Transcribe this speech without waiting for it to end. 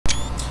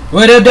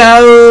What up,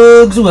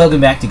 dogs?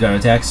 Welcome back to Garo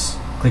Techs.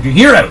 Click your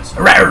heroes.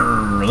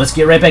 Arrgh! Let's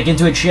get right back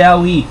into it,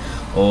 shall we?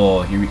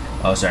 Oh, here we.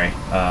 Oh, sorry.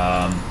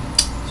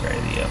 Sorry,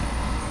 the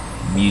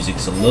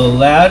music's a little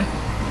loud.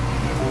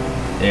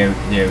 There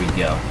we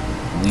go.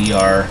 We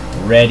are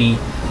ready.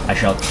 I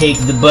shall take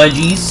the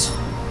budgies.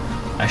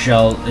 I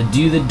shall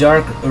do the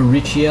dark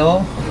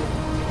ritual.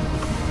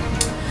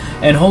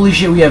 And holy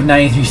shit, we have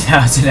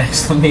 93,000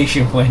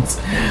 exclamation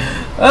points.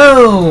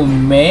 Oh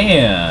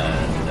man.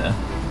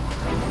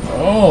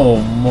 Oh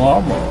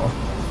mama.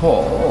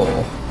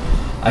 Oh.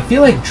 I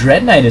feel like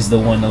Dread Knight is the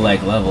one to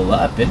like level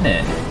up, isn't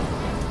it?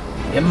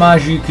 Yeah,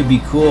 Maju could be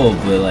cool,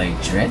 but like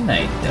Dread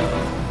Knight though.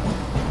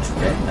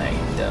 Dread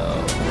Knight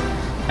though.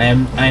 I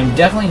am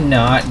definitely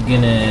not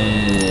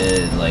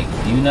gonna like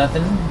do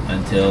nothing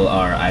until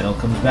our idol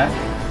comes back.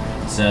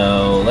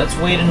 So let's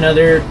wait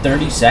another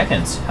 30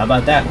 seconds. How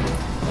about that?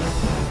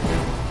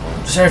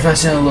 Sorry if I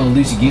sound a little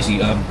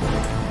loosey-goosey.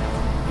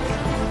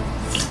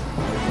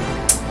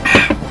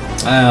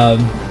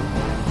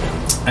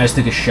 I just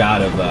took a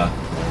shot of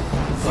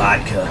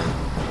vodka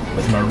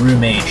with my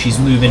roommate. She's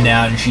moving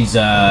out and she's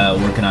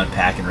working on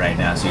packing right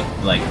now. So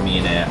like me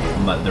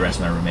and the rest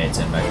of my roommates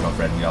and my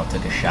girlfriend, we all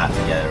took a shot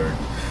together.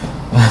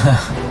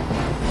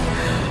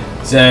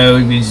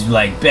 So we just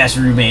like best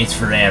roommates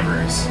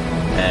forever.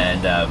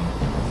 And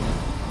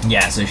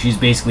yeah, so she's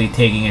basically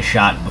taking a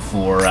shot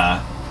before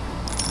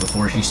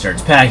she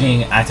starts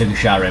packing. I took a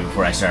shot right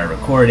before I started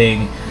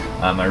recording.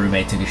 My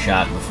roommate took a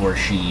shot before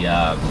she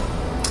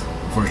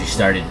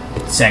started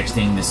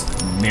sexting this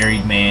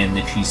married man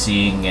that she's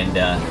seeing, and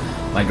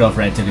my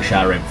girlfriend took a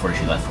shot right before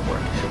she left for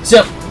work.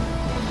 So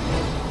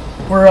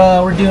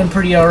we're doing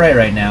pretty alright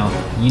right now.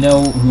 You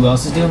know who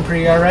else is doing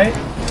pretty alright?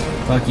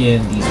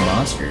 Fucking these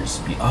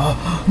monsters.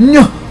 Oh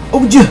no!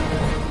 Oh,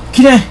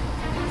 can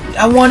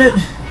I want it.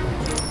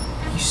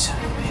 You son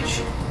of a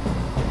bitch!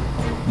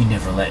 You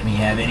never let me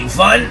have any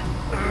fun.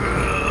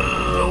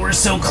 We're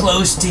so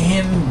close to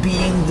him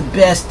being the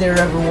best there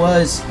ever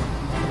was.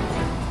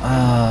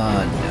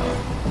 No.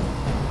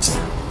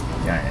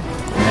 Alright,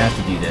 I'm gonna have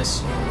to do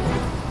this.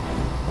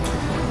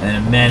 And then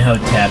a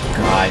Menhotep,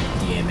 god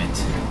damn it.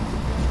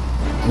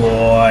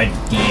 God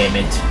damn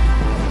it.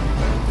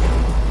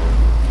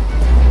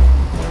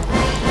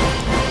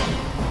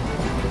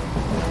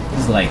 This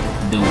is like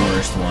the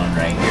worst one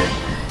right here.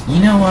 You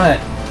know what?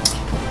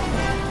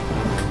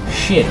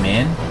 Shit,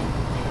 man.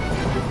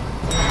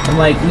 I'm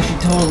like, we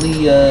should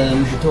totally,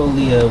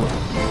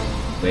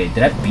 wait,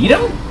 did I beat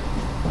him?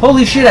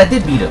 Holy shit, I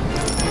did beat him.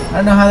 I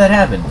don't know how that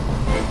happened.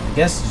 I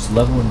guess just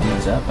leveling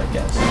dudes up, I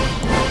guess.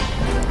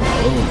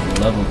 I will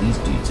level these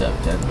dudes up,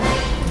 then.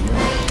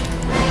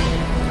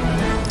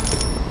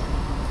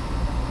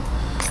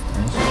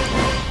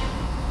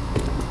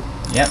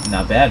 Yep,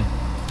 not bad.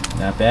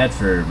 Not bad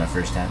for my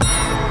first time.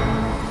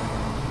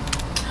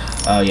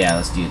 Oh yeah,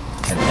 let's do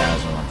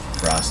 10,000 on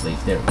Frost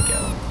Leaf. There we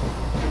go.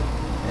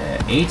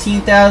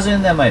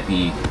 18,000. That might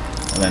be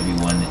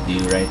one to do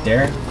right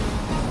there.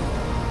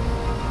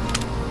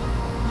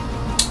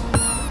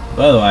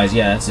 But otherwise,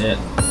 yeah, that's it.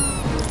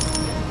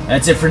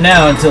 That's it for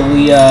now until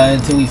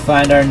we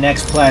find our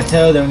next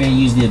plateau. Then we're gonna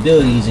use the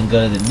abilities and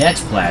go to the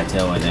next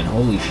plateau, and then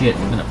holy shit,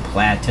 we're gonna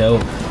plateau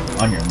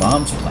on your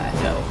mom's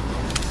plateau.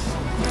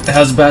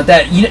 How's about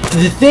that? You know,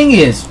 the thing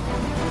is,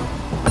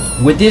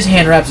 with this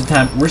Hand Wraps of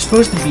Time, we're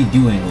supposed to be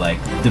doing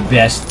like the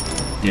best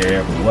there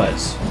ever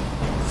was,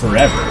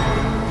 forever.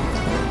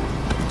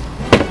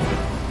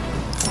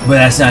 But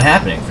that's not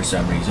happening for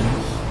some reason.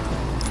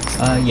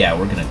 Yeah,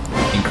 we're gonna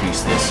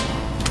increase this.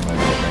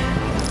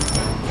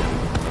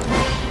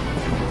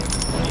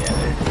 Yeah,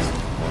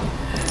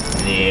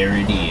 there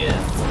it is.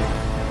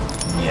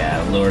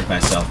 Yeah, I lowered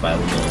myself by a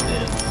little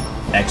bit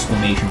of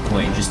exclamation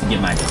point just to get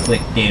my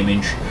click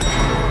damage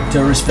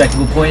to a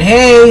respectable point.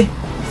 Hey!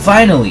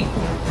 Finally!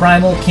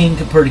 Primal King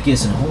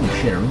Copernicus, and holy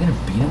shit, are we gonna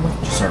beat him with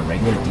just our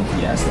regular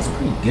DPS? That's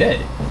pretty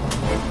good.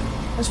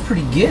 That's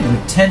pretty good.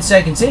 With 10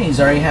 seconds in, he's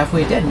already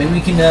halfway dead. Maybe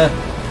we can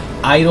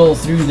idle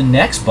through the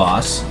next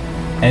boss,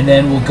 and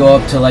then we'll go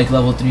up to like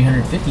level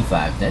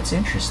 355. That's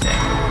interesting.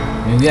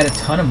 I mean, we got a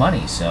ton of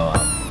money, so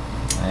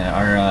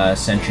our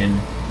ascension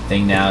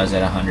thing now is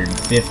at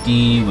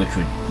 150, which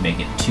would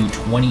make it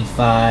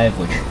 225,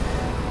 which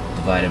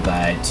divided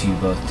by 2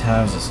 both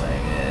times, it's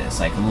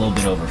like a little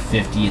bit over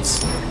 50.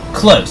 It's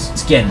close.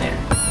 It's getting there.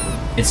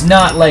 It's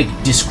not like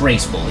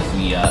disgraceful if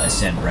we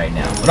ascend right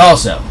now, but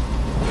also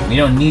we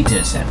don't need to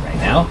ascend right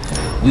now.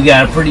 We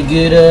got a pretty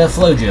good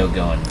flojo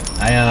going.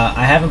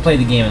 I haven't played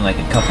the game in like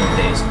a couple of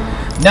days.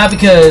 Not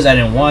because I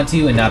didn't want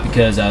to, and not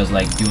because I was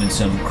like doing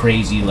some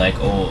crazy like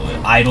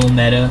idle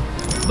meta,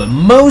 but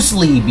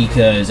mostly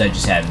because I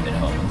just haven't been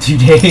home in 2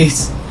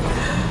 days.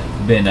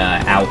 Been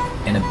out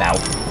and about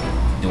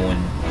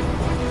doing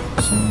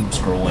some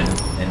scrolling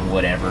and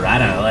whatever. I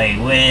don't know, like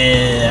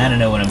I don't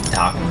know what I'm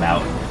talking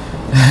about.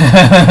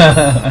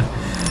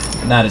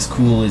 Not as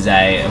cool as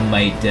I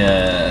might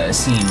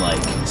seem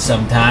like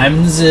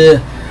sometimes.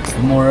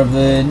 More of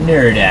a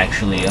nerd,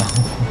 actually.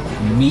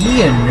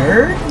 Me, a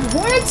nerd?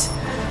 What?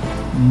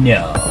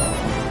 No.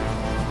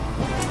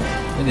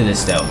 Look at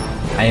this though.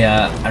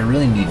 I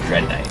really need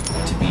Dread Knight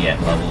to be at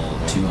level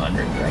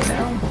 200 right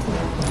now,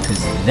 because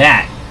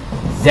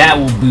that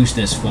will boost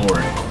us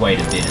forward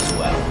quite a bit as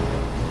well.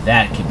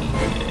 That could be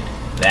good.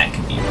 That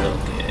could be real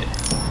good.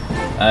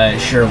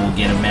 Sure, we'll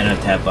get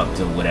Amenhotep up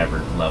to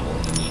whatever level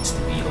he needs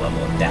to be,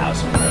 level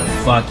 1000, bro.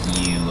 Fuck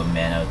you,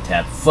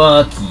 Amenhotep.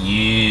 Fuck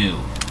you.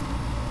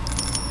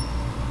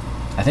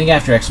 I think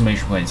after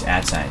exclamation point it's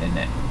 @ sign, isn't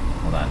it?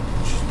 Hold on,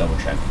 let's just double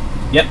check.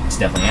 Yep, it's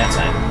definitely @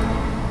 sign.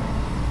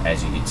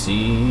 As you can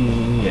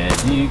see.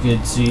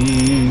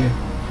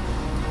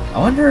 I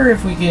wonder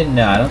if we can.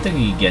 No, I don't think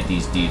we can get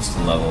these dudes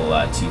to level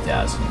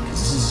 2000, because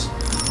this is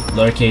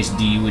lowercase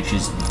d, which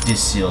is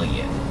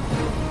decillion,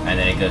 and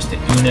then it goes to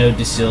uno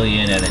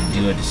decillion, and then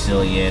duo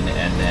decillion,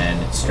 and then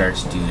it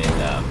starts doing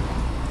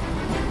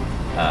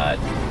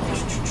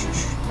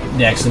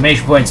the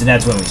exclamation points, and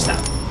that's when we stop,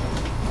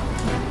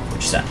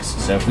 which sucks.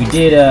 So if we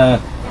did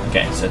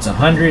okay, so it's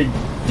 100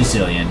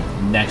 decillion,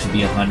 next would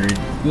be 100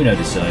 uno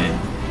decillion,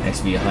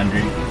 next would be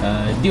 100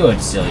 duo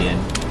decillion,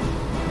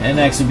 and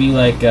next would be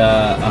like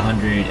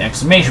 100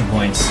 exclamation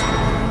points,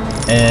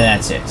 and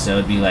that's it. So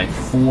it'd be like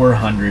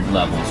 400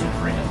 levels would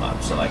bring them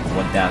up, so like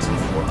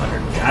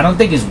 1,400, which I don't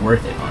think is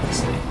worth it,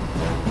 honestly.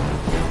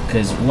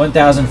 Because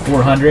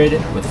 1,400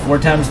 with 4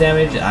 times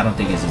damage, I don't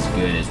think is as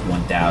good as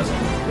 1,000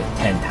 with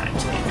 10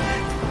 times damage.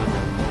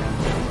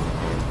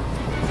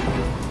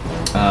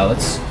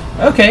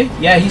 Okay,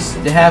 yeah, he's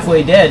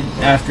halfway dead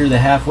after the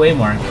halfway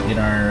mark in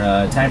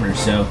our timer.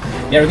 So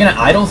yeah, we're gonna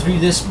idle through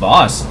this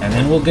boss, and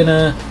then we're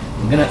gonna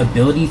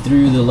ability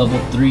through the level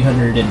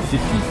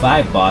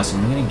 355 boss,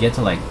 and we're gonna get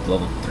to like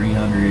level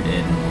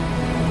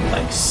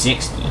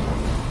 360,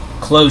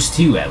 close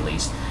to at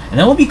least, and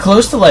then we'll be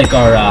close to like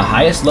our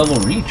highest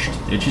level reached,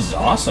 which is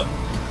awesome.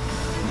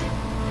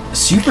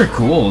 Super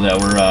cool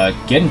that we're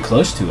getting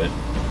close to it.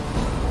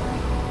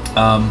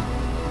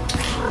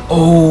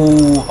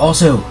 Oh,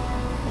 also,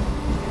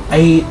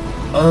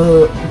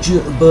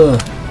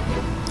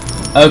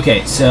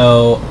 okay,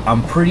 so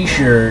I'm pretty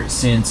sure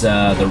since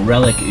the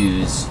Relic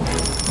Ooze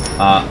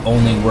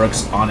only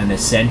works on an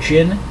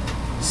Ascension,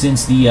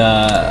 since the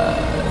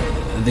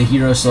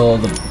Hero Soul,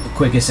 the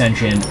Quick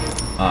Ascension,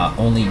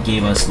 only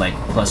gave us like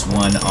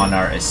 +1 on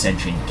our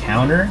Ascension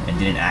counter and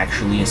didn't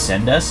actually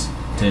ascend us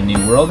to a new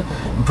world,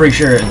 I'm pretty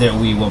sure that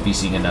we won't be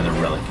seeing another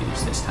Relic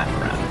Ooze this time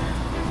around.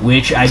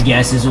 Which I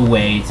guess is a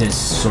way to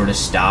sort of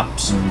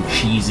stop some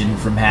cheesing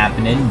from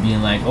happening,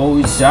 being like,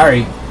 oh,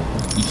 sorry,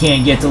 you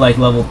can't get to like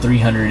level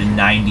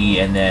 390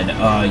 and then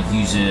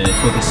use a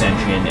Quick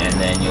Ascension and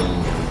then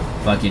you'll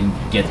fucking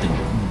get the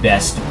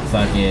best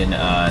fucking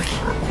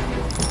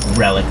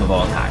relic of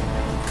all time.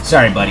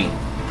 Sorry, buddy.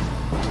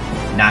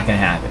 Not gonna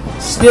happen.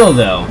 Still,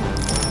 though,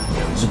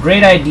 it's a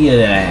great idea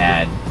that I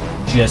had,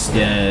 just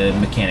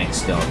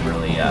mechanics don't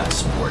really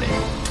support it.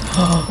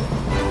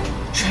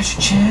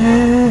 Treasure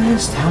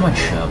chest! How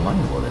much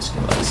money will this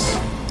give us?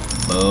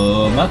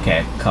 Boom.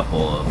 Okay,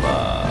 couple of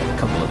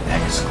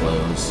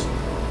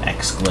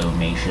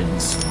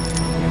exclamations.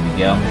 Here we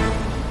go.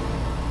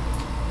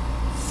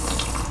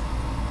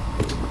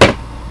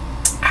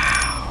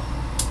 Ow.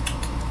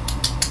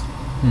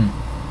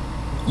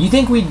 You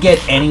think we'd get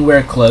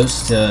anywhere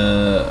close to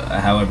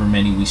however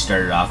many we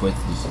started off with?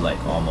 It's like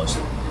almost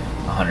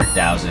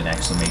 100,000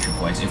 exclamation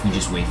points if we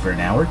just wait for an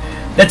hour?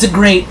 That's a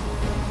great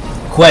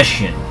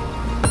question.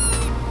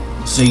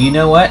 So you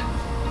know what?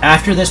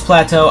 After this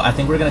plateau, I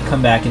think we're going to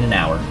come back in an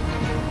hour.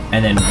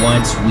 And then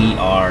once we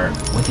are...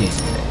 What day is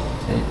it today?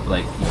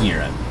 Like,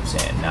 here, I'm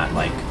saying. Not,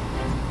 like,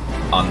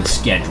 on the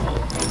schedule.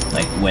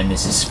 Like, when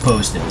this is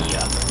supposed to be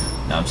up.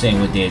 No, I'm saying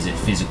what day is it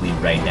physically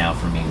right now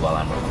for me while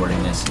I'm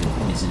recording this.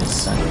 Is it a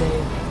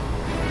Sunday?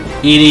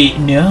 It is...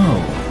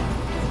 No.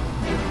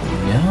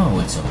 No,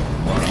 it's a...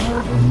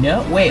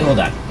 No, wait, hold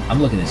on. I'm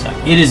looking this up.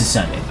 It is a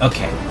Sunday.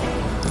 Okay.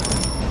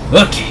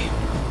 Okay.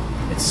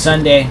 It's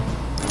Sunday.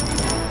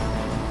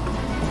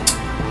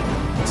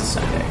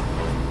 Sunday.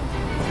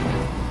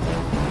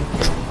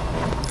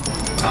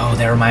 Oh,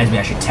 that reminds me,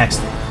 I should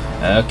text.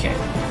 Okay,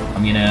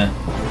 I'm gonna.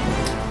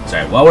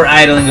 Sorry, while we're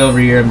idling over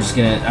here,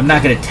 I'm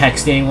not gonna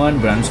text anyone,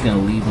 but I'm just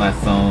gonna leave my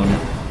phone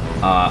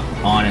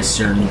on a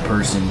certain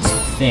person's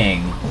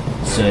thing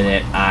so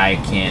that I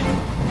can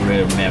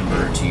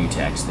remember to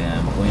text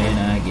them when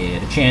I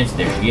get a chance.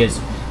 There she is.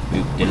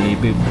 Boop diddly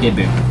boop did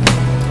boop.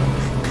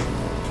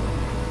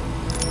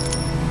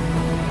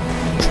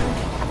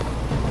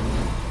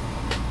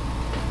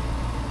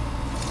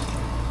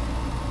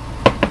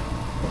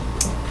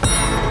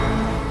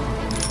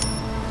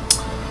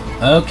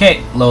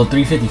 Okay, level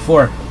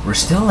 354. We're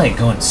still like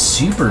going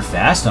super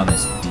fast on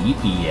this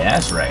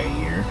DPS right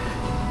here,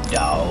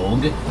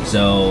 dog.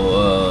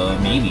 So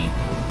maybe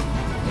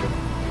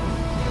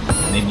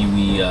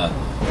we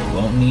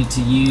won't need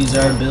to use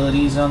our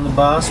abilities on the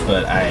boss,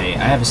 but I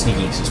have a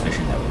sneaking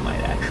suspicion that we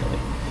might actually.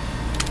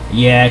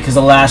 Yeah, because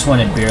the last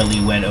one it barely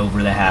went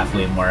over the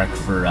halfway mark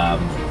for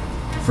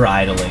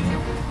idling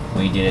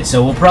when we did it.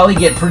 So we'll probably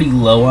get pretty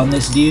low on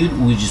this dude.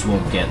 We just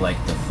won't get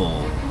like the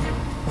full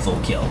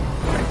kill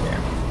right there.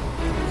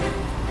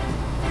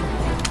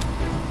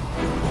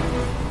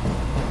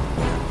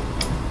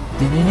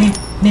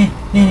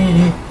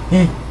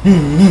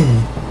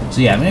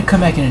 So yeah, I'm gonna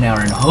come back in an hour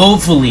and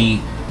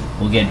hopefully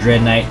we'll get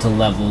Dread Knight to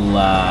level,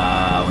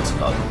 what's it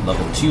called?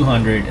 Level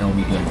 200, and we'll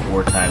be doing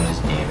 4 times his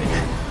damage.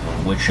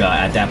 Which,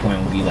 at that point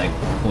will be like,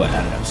 what,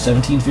 I don't know,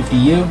 1750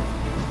 U?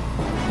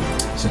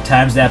 So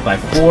times that by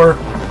 4.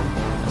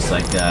 It's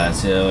like,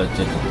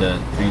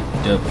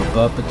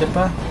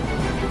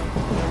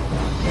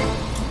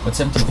 what's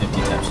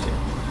 1750 times 2?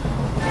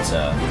 It's,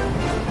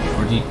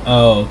 14,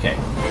 oh, okay.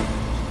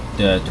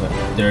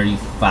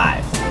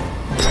 35.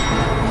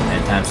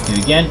 And times 2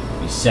 again,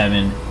 be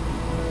 70.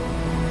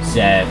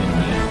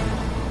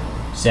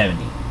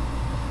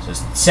 So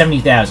it's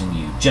 70,000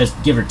 U,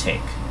 just give or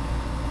take.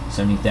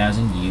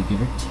 70,000 U,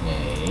 give or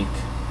take.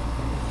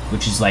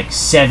 Which is like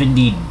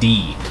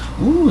 70D.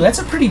 Ooh, that's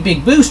a pretty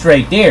big boost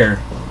right there.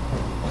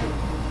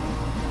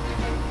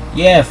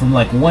 Yeah, from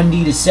like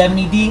 1D to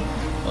 70D.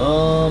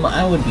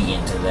 I would be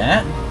into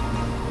that.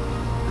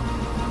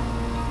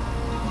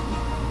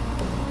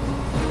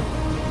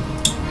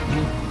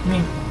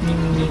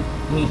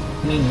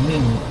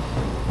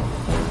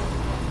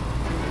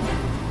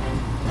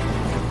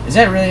 Is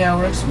that really how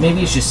it works?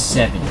 Maybe it's just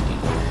 70.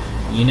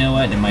 You know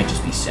what? It might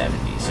just be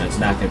 70, so it's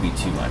not going to be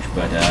too much,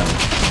 but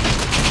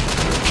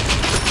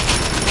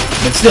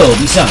still,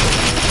 it'll be something.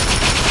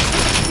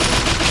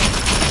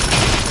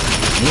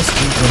 This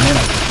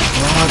incremental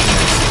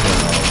progress,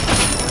 though.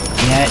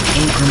 That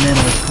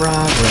incremental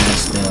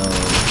progress, though.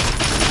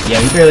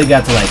 Yeah, we barely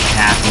got to, like,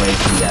 halfway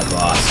through that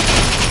boss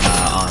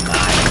on the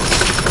idols.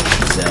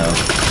 So,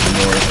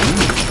 more...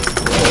 Ooh,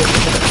 whoa,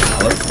 look at the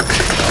colorful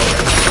shell right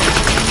there.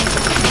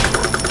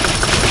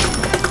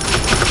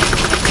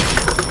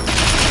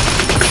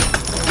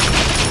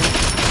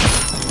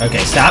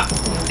 Okay, stop.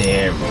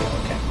 There we go.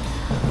 Okay.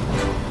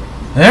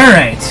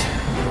 Alright.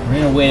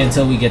 We're gonna wait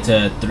until we get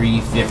to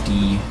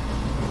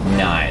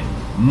 359.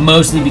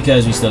 Mostly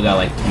because we still got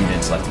like 3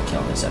 minutes left to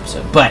kill in this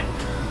episode. But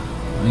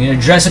I'm gonna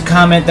address a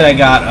comment that I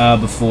got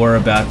before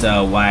about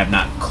why I'm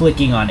not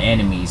clicking on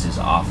enemies as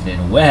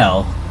often.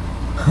 Well,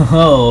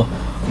 oh,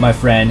 my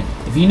friend,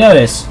 if you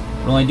notice,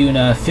 we're only doing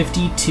a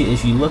 52.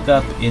 If you look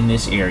up in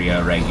this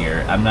area right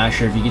here, I'm not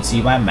sure if you can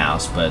see my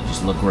mouse, but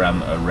just look where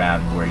I'm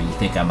around where you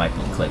think I might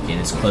be clicking.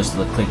 It's close to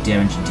the click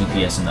damage and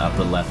DPS in the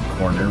upper left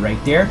corner right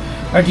there.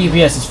 Our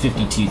DPS is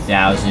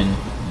 52,000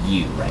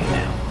 U right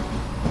now,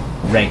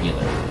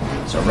 regular.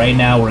 So right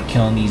now we're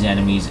killing these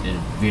enemies at a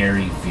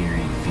very,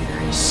 very,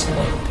 very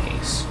slow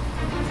pace.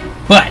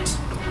 But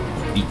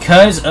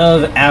because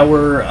of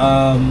our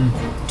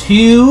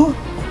two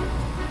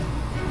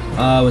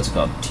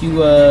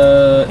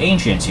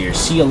ancients here,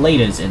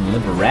 Ciolatas and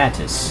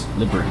Libertas,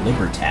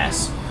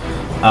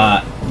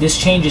 this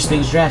changes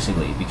things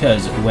drastically,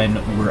 because when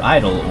we're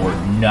idle or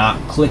not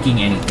clicking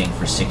anything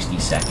for 60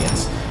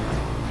 seconds,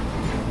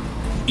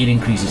 it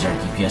increases our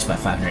DPS by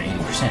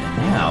 580%.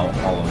 And now,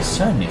 all of a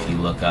sudden, if you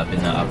look up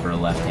in the upper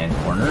left-hand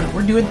corner,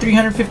 we're doing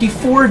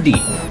 354D.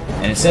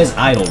 And it says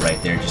idle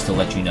right there, just to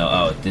let you know,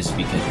 oh, this is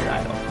because you're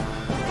idle.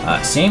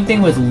 Same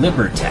thing with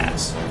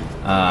Libertas.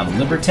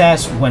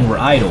 Libertas, when we're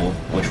idle,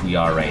 which we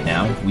are right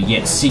now, we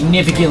get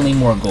significantly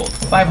more gold.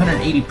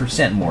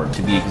 580% more,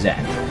 to be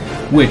exact.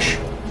 Which,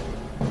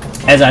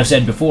 as I've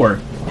said before,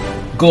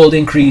 gold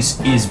increase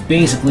is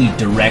basically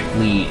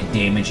directly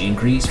damage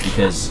increase,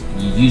 because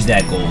you use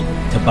that gold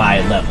to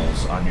buy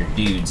levels on your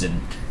dudes,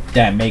 and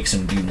that makes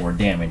them do more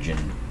damage,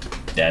 and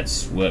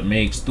that's what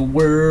makes the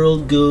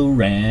world go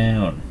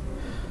round.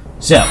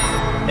 So,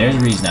 there's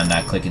the reason I'm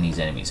not clicking these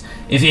enemies.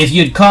 If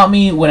you'd caught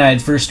me when I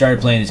had first started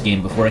playing this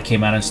game before it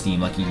came out on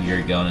Steam like a year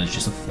ago, and it was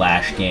just a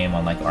flash game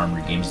on like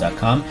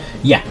armoredgames.com,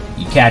 yeah,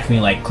 you catch me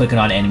like clicking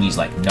on enemies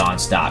like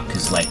non-stop,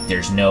 because like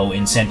there's no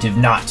incentive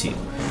not to.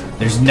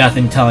 There's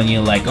nothing telling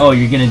you like, oh,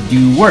 you're gonna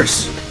do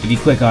worse if you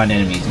click on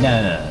enemies.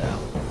 No.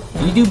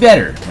 You do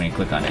better when you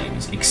click on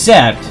enemies,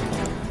 except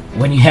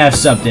when you have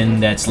something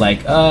that's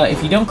like,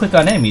 if you don't click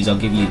on enemies, I'll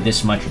give you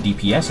this much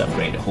DPS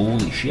upgrade.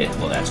 Holy shit,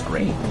 well that's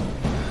great.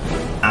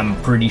 I'm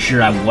pretty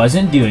sure I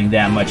wasn't doing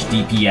that much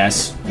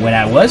DPS when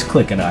I was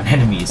clicking on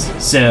enemies.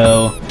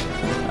 So,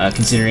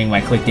 considering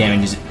my click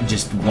damage is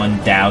just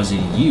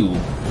 1,000 U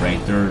right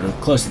there, or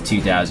close to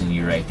 2,000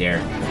 U right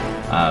there.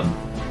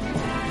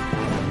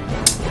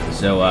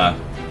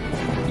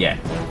 Yeah.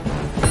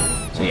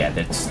 So yeah,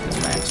 that's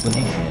my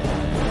explanation.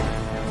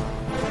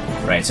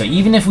 Right, so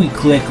even if we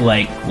click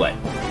like, what?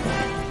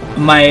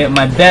 My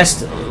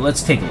best,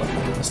 let's take a look.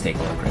 Let's take a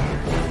look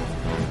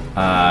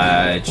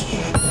right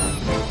here.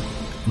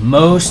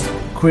 Most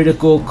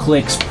critical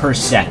clicks per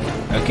second,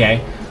 okay?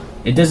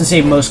 It doesn't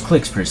say most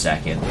clicks per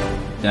second.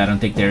 I don't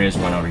think there is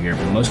one over here,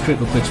 but most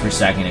critical clicks per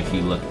second, if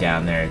you look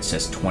down there, it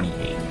says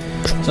 28.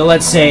 So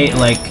let's say,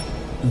 like,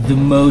 the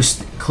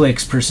most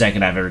clicks per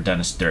second I've ever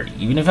done is 30.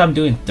 Even if I'm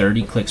doing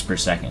 30 clicks per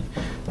second,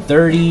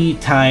 30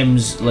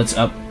 times, let's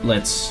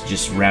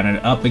just round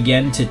it up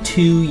again to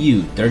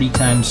 2U. 30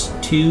 times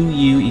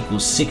 2U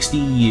equals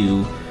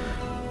 60U,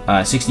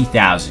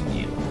 60,000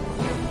 U.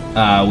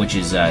 Which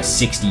is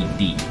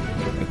 60D,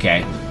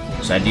 okay?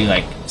 So I do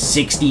like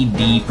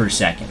 60D per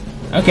second.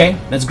 Okay,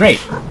 that's great.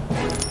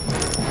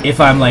 if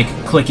I'm like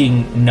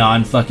clicking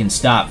non-fucking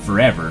stop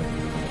forever.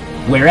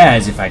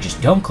 Whereas if I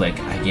just don't click,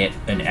 I get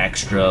an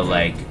extra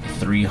like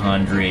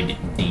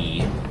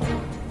 300D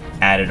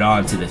added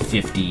on to the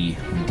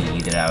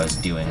 50D that I was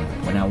doing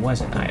when I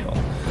wasn't idle.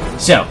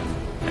 So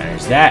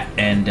there's that,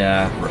 and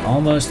we're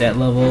almost at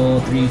level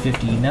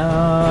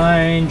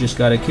 359. Just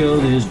gotta kill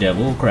this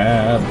devil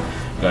crab.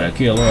 Gotta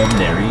kill him.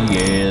 There he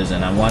is.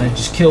 And I want to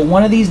just kill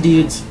one of these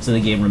dudes so the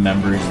game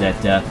remembers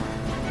that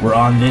we're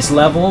on this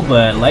level.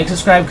 But like,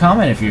 subscribe,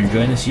 comment if you're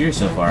enjoying this series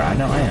so far. I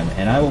know I am.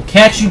 And I will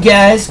catch you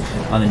guys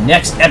on the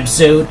next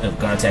episode of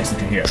Garo Attacks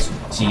Heroes.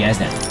 See you guys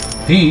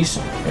then. Peace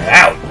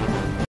out.